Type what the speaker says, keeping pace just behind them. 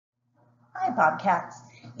Hi Bobcats.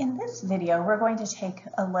 In this video we're going to take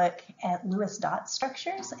a look at Lewis dot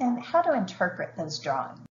structures and how to interpret those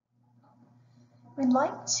drawings. We'd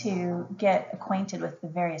like to get acquainted with the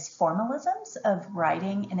various formalisms of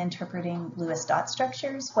writing and interpreting Lewis dot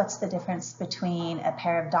structures. What's the difference between a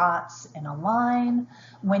pair of dots and a line?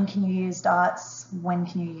 When can you use dots? When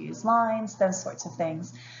can you use lines? Those sorts of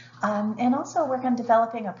things. And also work on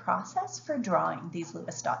developing a process for drawing these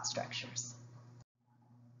Lewis dot structures.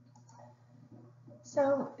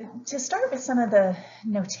 So to start with some of the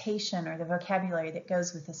notation or the vocabulary that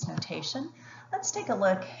goes with this notation, let's take a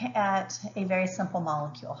look at a very simple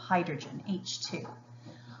molecule, hydrogen, H2.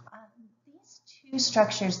 These two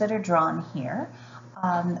structures that are drawn here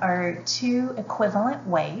are two equivalent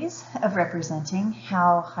ways of representing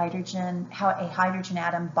how a hydrogen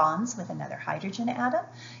atom bonds with another hydrogen atom.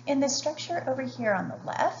 In this structure over here on the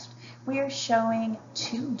left, we are showing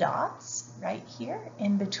two dots right here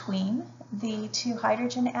in between the two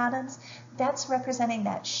hydrogen atoms. That's representing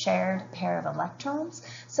that shared pair of electrons.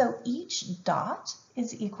 So each dot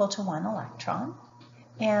is equal to one electron.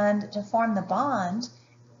 And to form the bond,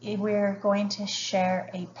 we're going to share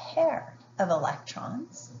a pair of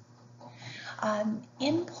electrons.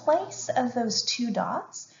 In place of those two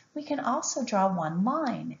dots, we can also draw one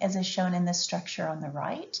line, as is shown in this structure on the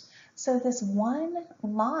right. So this one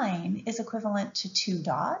line is equivalent to two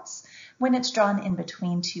dots when it's drawn in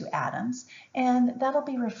between two atoms, and that'll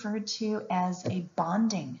be referred to as a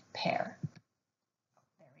bonding pair.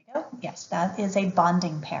 There we go. Yes, that is a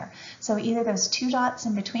bonding pair. So either those two dots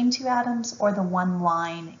in between two atoms or the one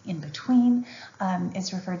line in between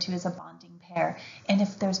is referred to as a bonding pair. And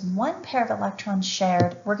if there's one pair of electrons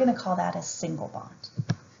shared, we're going to call that a single bond.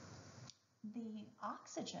 The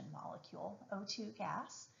oxygen molecule, O2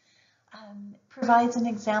 gas, provides an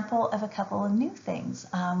example of a couple of new things.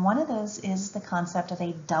 One of those is the concept of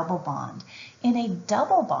a double bond. In a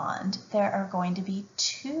double bond, there are going to be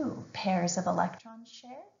two pairs of electrons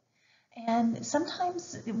shared. And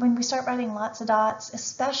sometimes when we start writing lots of dots,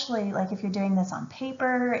 especially like if you're doing this on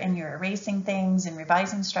paper and you're erasing things and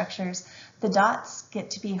revising structures, the dots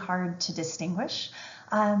get to be hard to distinguish.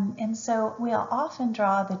 And so we'll often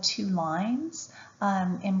draw the two lines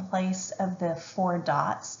in place of the four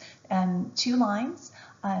dots. And two lines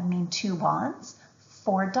mean two bonds.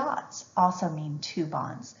 Four dots also mean two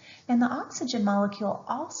bonds. And the oxygen molecule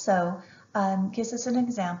also gives us an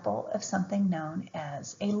example of something known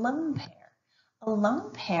as a lone pair. A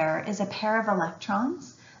lone pair is a pair of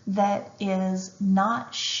electrons that is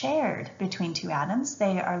not shared between two atoms.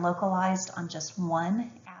 They are localized on just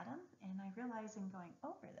one atom. And I realize in going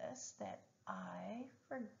over this that I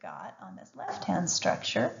forgot on this left-hand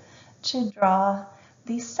structure to draw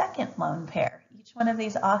the second lone pair. Each one of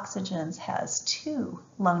these oxygens has two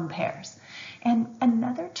lone pairs. And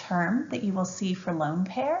another term that you will see for lone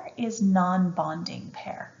pair is non-bonding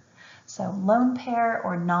pair. So lone pair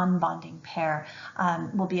or non-bonding pair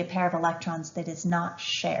will be a pair of electrons that is not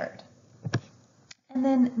shared. And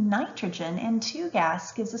then nitrogen, N2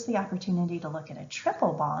 gas, gives us the opportunity to look at a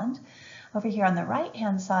triple bond. Over here on the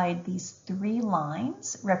right-hand side, these three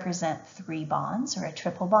lines represent three bonds or a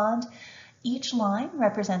triple bond. Each line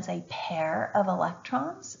represents a pair of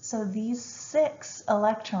electrons. So these 6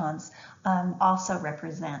 electrons also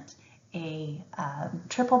represent a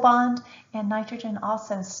triple bond, and nitrogen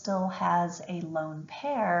also still has a lone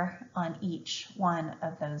pair on each one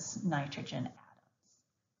of those nitrogen atoms.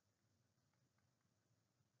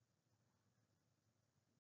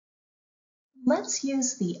 Let's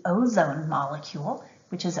use the ozone molecule,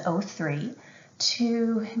 which is O3,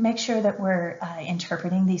 to make sure that we're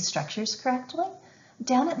interpreting these structures correctly.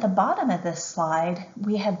 Down at the bottom of this slide,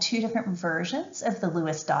 we have two different versions of the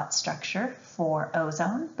Lewis dot structure for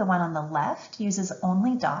ozone. The one on the left uses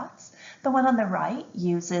only dots. The one on the right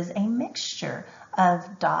uses a mixture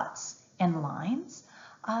of dots and lines.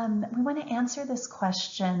 We want to answer this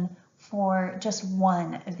question for just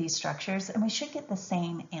one of these structures, and we should get the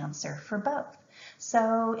same answer for both.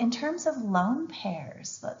 So in terms of lone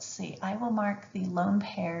pairs, let's see, I will mark the lone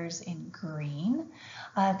pairs in green.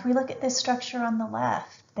 If we look at this structure on the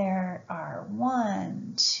left, there are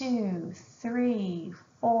 1, 2, 3,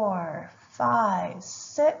 4, 5,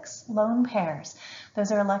 6 lone pairs.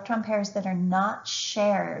 Those are electron pairs that are not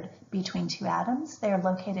shared between two atoms. They are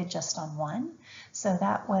located just on one. So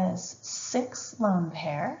that was 6 lone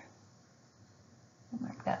pair.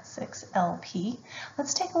 Mark that 6LP.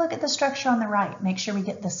 Let's take a look at the structure on the right. Make sure we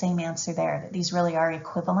get the same answer there, that these really are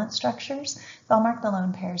equivalent structures. So I'll mark the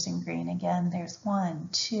lone pairs in green again. There's 1,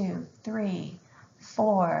 2, 3,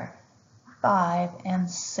 4, 5, and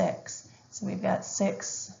 6. So we've got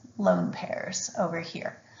 6 lone pairs over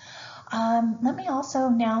here. Let me also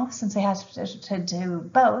now, since I have to do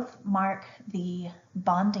both, mark the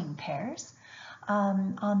bonding pairs.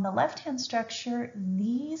 On the left-hand structure,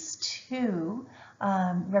 these two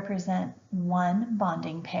represent one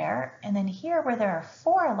bonding pair, and then here where there are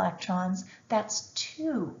 4 electrons, that's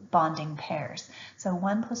 2 bonding pairs. So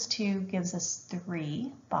 1 plus 2 gives us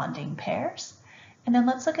 3 bonding pairs. And then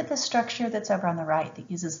let's look at the structure that's over on the right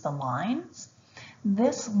that uses the lines.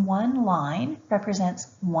 This one line represents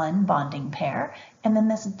 1 bonding pair, and then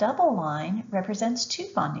this double line represents 2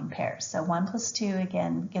 bonding pairs. So 1 plus 2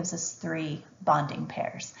 again gives us 3 bonding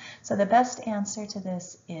pairs. So the best answer to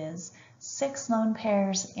this is 6 lone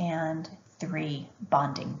pairs and 3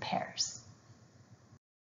 bonding pairs.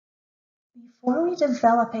 Before we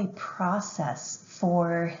develop a process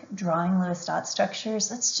for drawing Lewis dot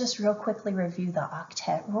structures, let's just real quickly review the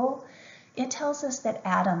octet rule. It tells us that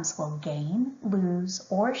atoms will gain, lose,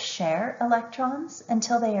 or share electrons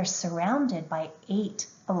until they are surrounded by 8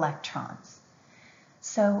 electrons.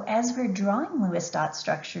 So as we're drawing Lewis dot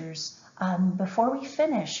structures, before we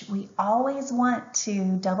finish, we always want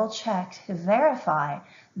to double check to verify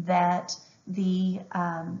that the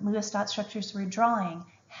Lewis dot structures we're drawing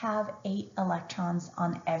have 8 electrons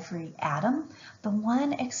on every atom. The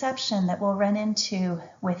one exception that we'll run into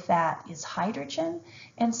with that is hydrogen.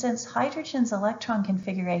 And since hydrogen's electron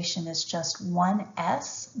configuration is just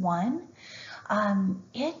 1s1,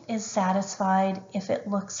 it is satisfied if it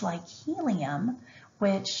looks like helium,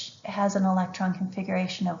 which has an electron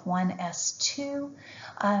configuration of 1s2.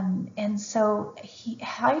 And so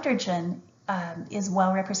hydrogen is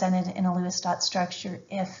well represented in a Lewis dot structure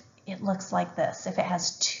if it looks like this, if it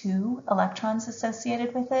has 2 electrons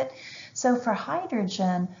associated with it. So for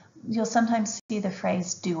hydrogen, you'll sometimes see the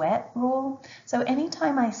phrase duet rule. So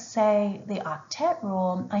anytime I say the octet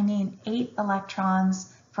rule, I mean 8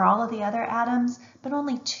 electrons for all of the other atoms, but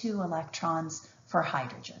only 2 electrons for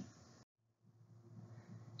hydrogen.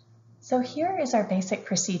 So here is our basic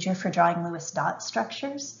procedure for drawing Lewis dot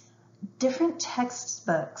structures. Different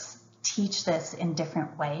textbooks teach this in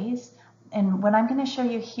different ways. And what I'm going to show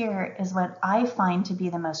you here is what I find to be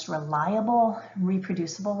the most reliable,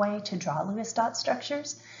 reproducible way to draw Lewis dot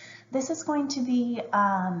structures. This is going to be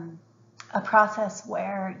a process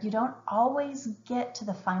where you don't always get to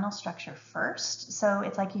the final structure first. So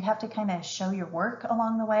it's like you have to kind of show your work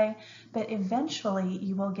along the way, but eventually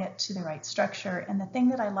you will get to the right structure. And the thing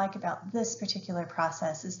that I like about this particular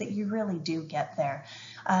process is that you really do get there.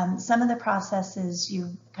 Some of the processes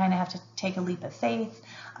you kind of have to take a leap of faith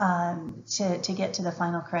to get to the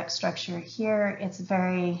final correct structure. Here it's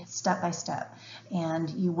very step by step, and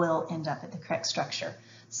you will end up at the correct structure.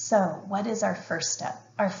 So what is our first step?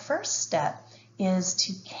 Our first step is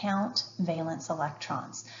to count valence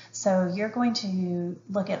electrons. So you're going to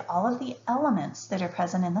look at all of the elements that are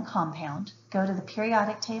present in the compound, go to the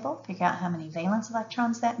periodic table, figure out how many valence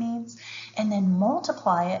electrons that means, and then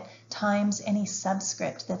multiply it times any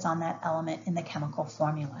subscript that's on that element in the chemical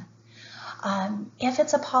formula. If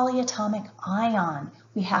it's a polyatomic ion,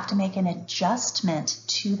 we have to make an adjustment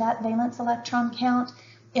to that valence electron count.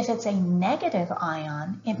 If it's a negative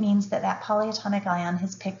ion, it means that that polyatomic ion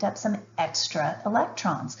has picked up some extra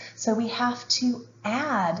electrons. So we have to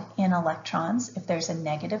add in electrons if there's a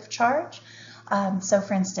negative charge. So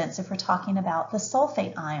for instance, if we're talking about the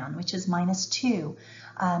sulfate ion, which is -2,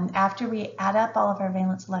 after we add up all of our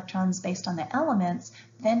valence electrons based on the elements,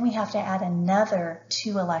 then we have to add another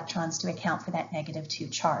 2 electrons to account for that -2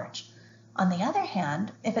 charge. On the other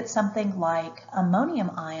hand, if it's something like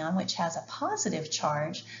ammonium ion, which has a positive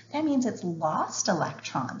charge, that means it's lost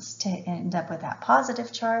electrons to end up with that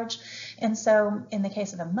positive charge. And so in the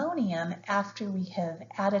case of ammonium, after we have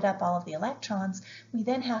added up all of the electrons, we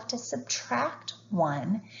then have to subtract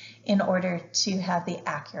 1 in order to have the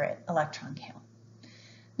accurate electron count.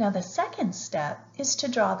 Now the second step is to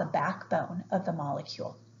draw the backbone of the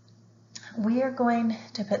molecule. We are going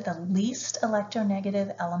to put the least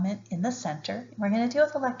electronegative element in the center. We're going to deal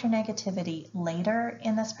with electronegativity later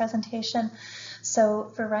in this presentation. So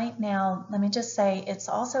for right now, let me just say it's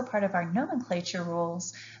also part of our nomenclature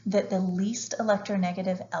rules that the least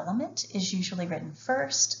electronegative element is usually written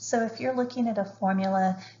first. So if you're looking at a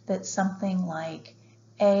formula that's something like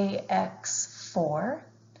AX4,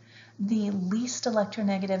 the least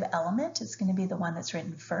electronegative element is going to be the one that's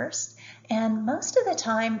written first. And most of the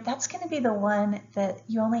time, that's going to be the one that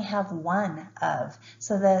you only have one of.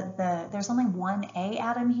 So there's only one A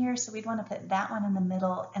atom here, so we'd want to put that one in the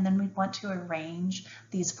middle, and then we'd want to arrange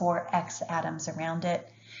these 4 X atoms around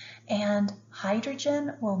it. And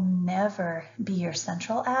hydrogen will never be your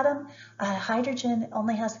central atom. Hydrogen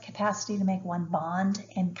only has the capacity to make 1 bond,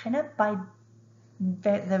 and kind of by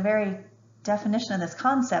the very definition of this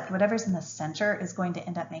concept, whatever's in the center is going to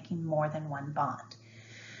end up making more than one bond.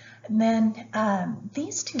 And then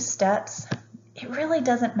these two steps, it really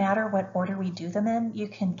doesn't matter what order we do them in. You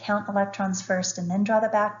can count electrons first and then draw the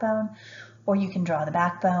backbone, or you can draw the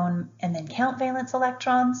backbone and then count valence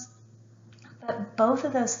electrons. But both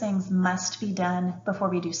of those things must be done before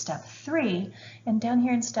we do step 3. And down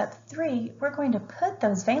here in step 3, we're going to put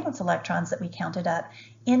those valence electrons that we counted up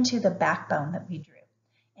into the backbone that we drew.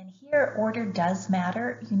 And here order does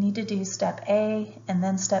matter. You need to do step A and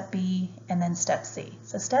then step B and then step C.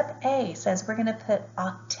 So step A says we're going to put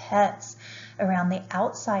octets around the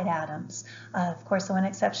outside atoms. Of course, the one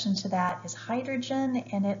exception to that is hydrogen,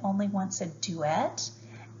 and it only wants a duet.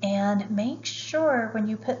 And make sure when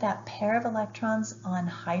you put that pair of electrons on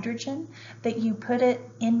hydrogen that you put it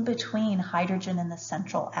in between hydrogen and the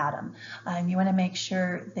central atom. You want to make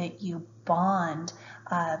sure that you bond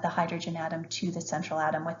the hydrogen atom to the central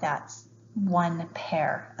atom with that one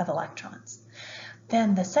pair of electrons.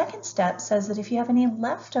 Then the second step says that if you have any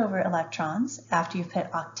leftover electrons after you've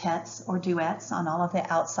put octets or duets on all of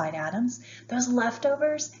the outside atoms, those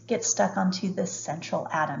leftovers get stuck onto the central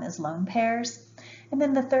atom as lone pairs. And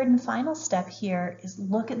then the third and final step here is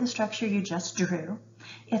look at the structure you just drew.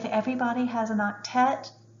 If everybody has an octet,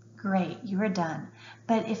 great, you are done.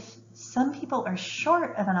 But if some people are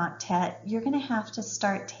short of an octet, you're going to have to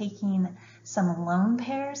start taking some lone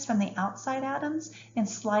pairs from the outside atoms and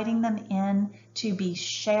sliding them in to be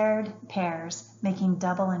shared pairs, making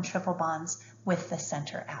double and triple bonds with the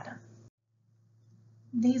center atom.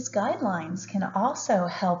 These guidelines can also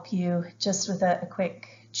help you just with a quick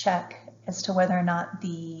check as to whether or not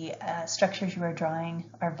the structures you are drawing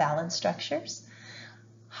are valid structures.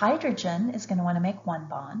 Hydrogen is going to want to make one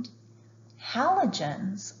bond.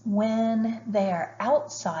 Halogens, when they are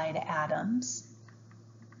outside atoms,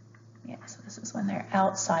 so this is when they're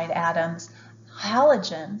outside atoms,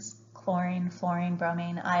 halogens, chlorine, fluorine,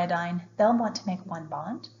 bromine, iodine, they'll want to make one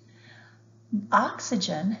bond.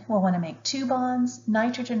 Oxygen will want to make 2 bonds,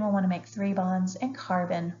 nitrogen will want to make 3 bonds, and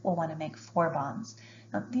carbon will want to make 4 bonds.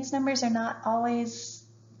 Now, these numbers are not always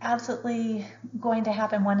absolutely going to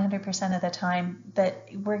happen 100% of the time, but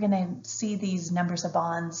we're going to see these numbers of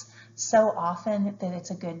bonds so often that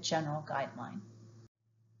it's a good general guideline.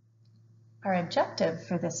 Our objective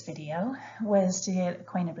for this video was to get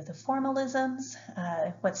acquainted with the formalisms,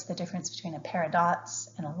 what's the difference between a pair of dots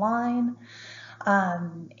and a line,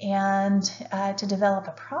 and to develop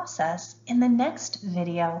a process. In the next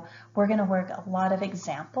video, we're going to work a lot of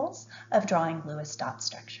examples of drawing Lewis dot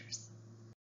structures.